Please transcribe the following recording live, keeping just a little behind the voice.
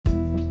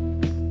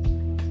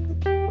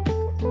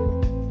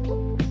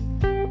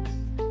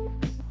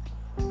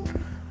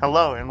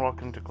Hello and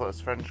welcome to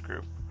Close Friends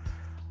Group.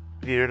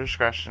 Viewer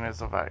discretion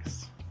is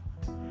advised.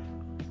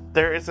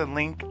 There is a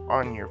link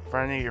on your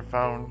front of your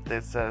phone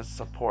that says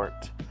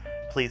support.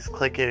 Please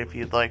click it if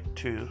you'd like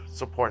to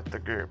support the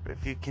group.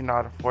 If you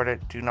cannot afford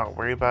it, do not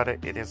worry about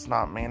it. It is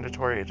not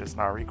mandatory. It is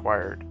not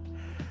required.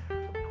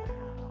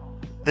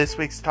 This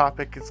week's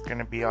topic is going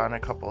to be on a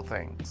couple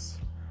things.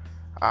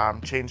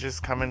 Changes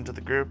coming to the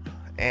group,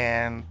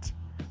 and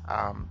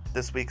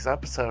this week's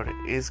episode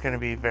is going to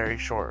be very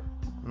short.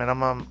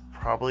 Maximum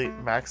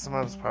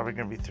is probably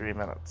going to be 3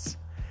 minutes.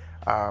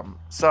 New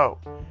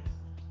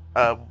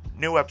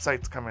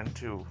websites coming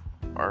to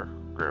our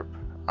group.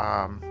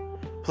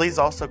 Please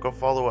also go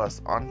follow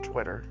us on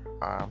Twitter.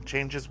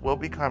 Changes will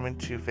be coming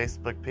to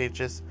Facebook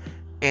pages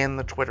and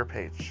the Twitter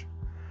page.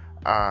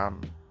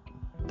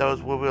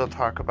 Those we will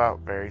talk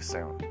about very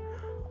soon.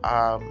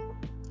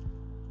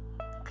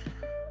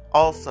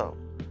 Also,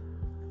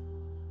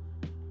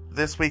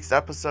 this week's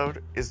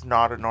episode is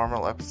not a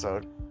normal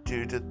episode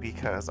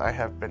because I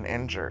have been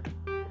injured.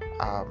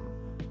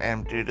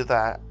 And due to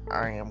that,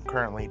 I am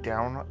currently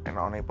down and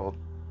unable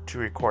to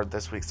record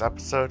this week's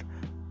episode,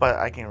 but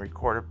I can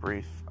record a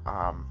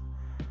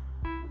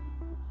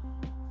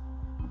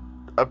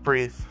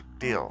brief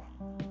deal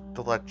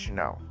to let you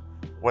know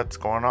what's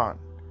going on.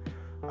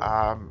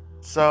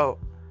 So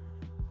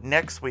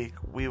next week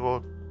we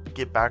will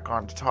get back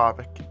on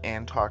topic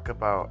and talk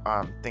about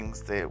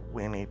things that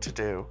we need to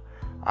do,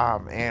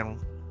 and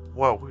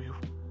what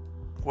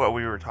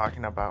we were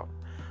talking about.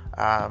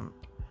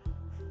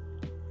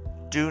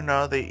 Do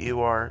know that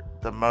you are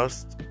the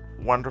most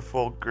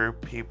wonderful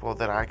group people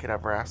that I could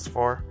ever ask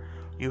for.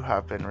 You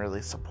have been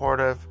really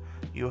supportive.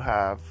 You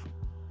have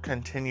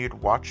continued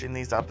watching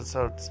these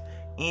episodes,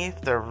 even if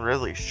they're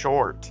really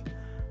short.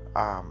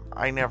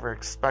 I never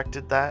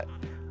expected that.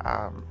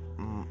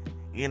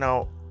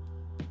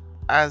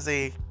 As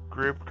a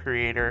group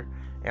creator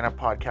and a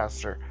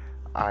podcaster,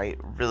 I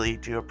really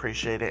do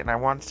appreciate it, and I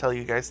want to tell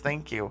you guys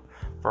thank you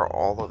for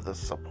all of the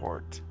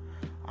support.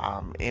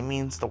 It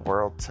means the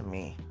world to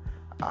me.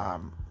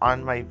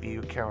 On my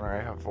view counter,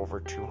 I have over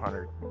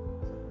 200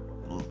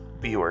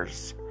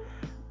 viewers,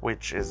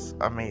 which is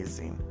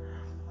amazing.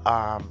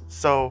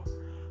 So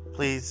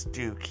please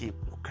do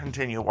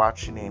continue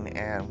watching,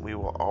 and we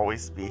will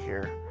always be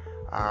here.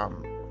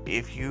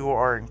 If you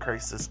are in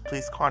crisis,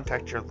 please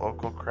contact your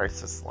local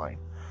crisis line,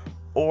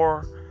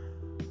 or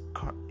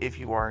if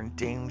you are in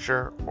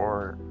danger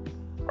or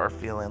are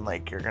feeling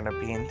like you're going to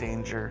be in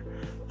danger,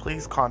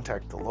 please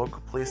contact the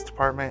local police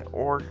department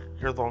or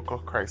your local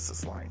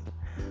crisis line.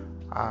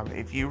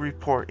 If you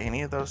report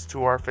any of those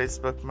to our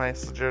Facebook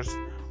messages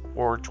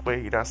or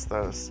tweet us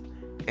those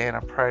in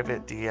a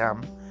private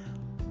DM,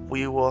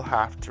 we will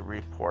have to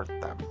report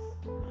them.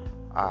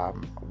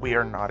 We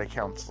are not a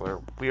counselor.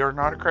 We are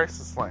not a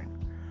crisis line.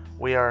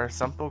 We are a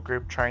simple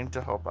group trying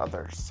to help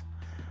others.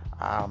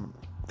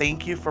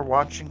 Thank you for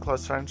watching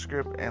Close Friends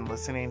Group and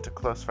listening to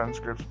Close Friends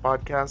Group's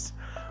podcast.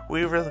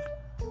 We really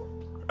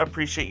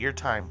appreciate your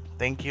time.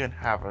 Thank you and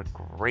have a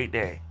great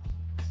day.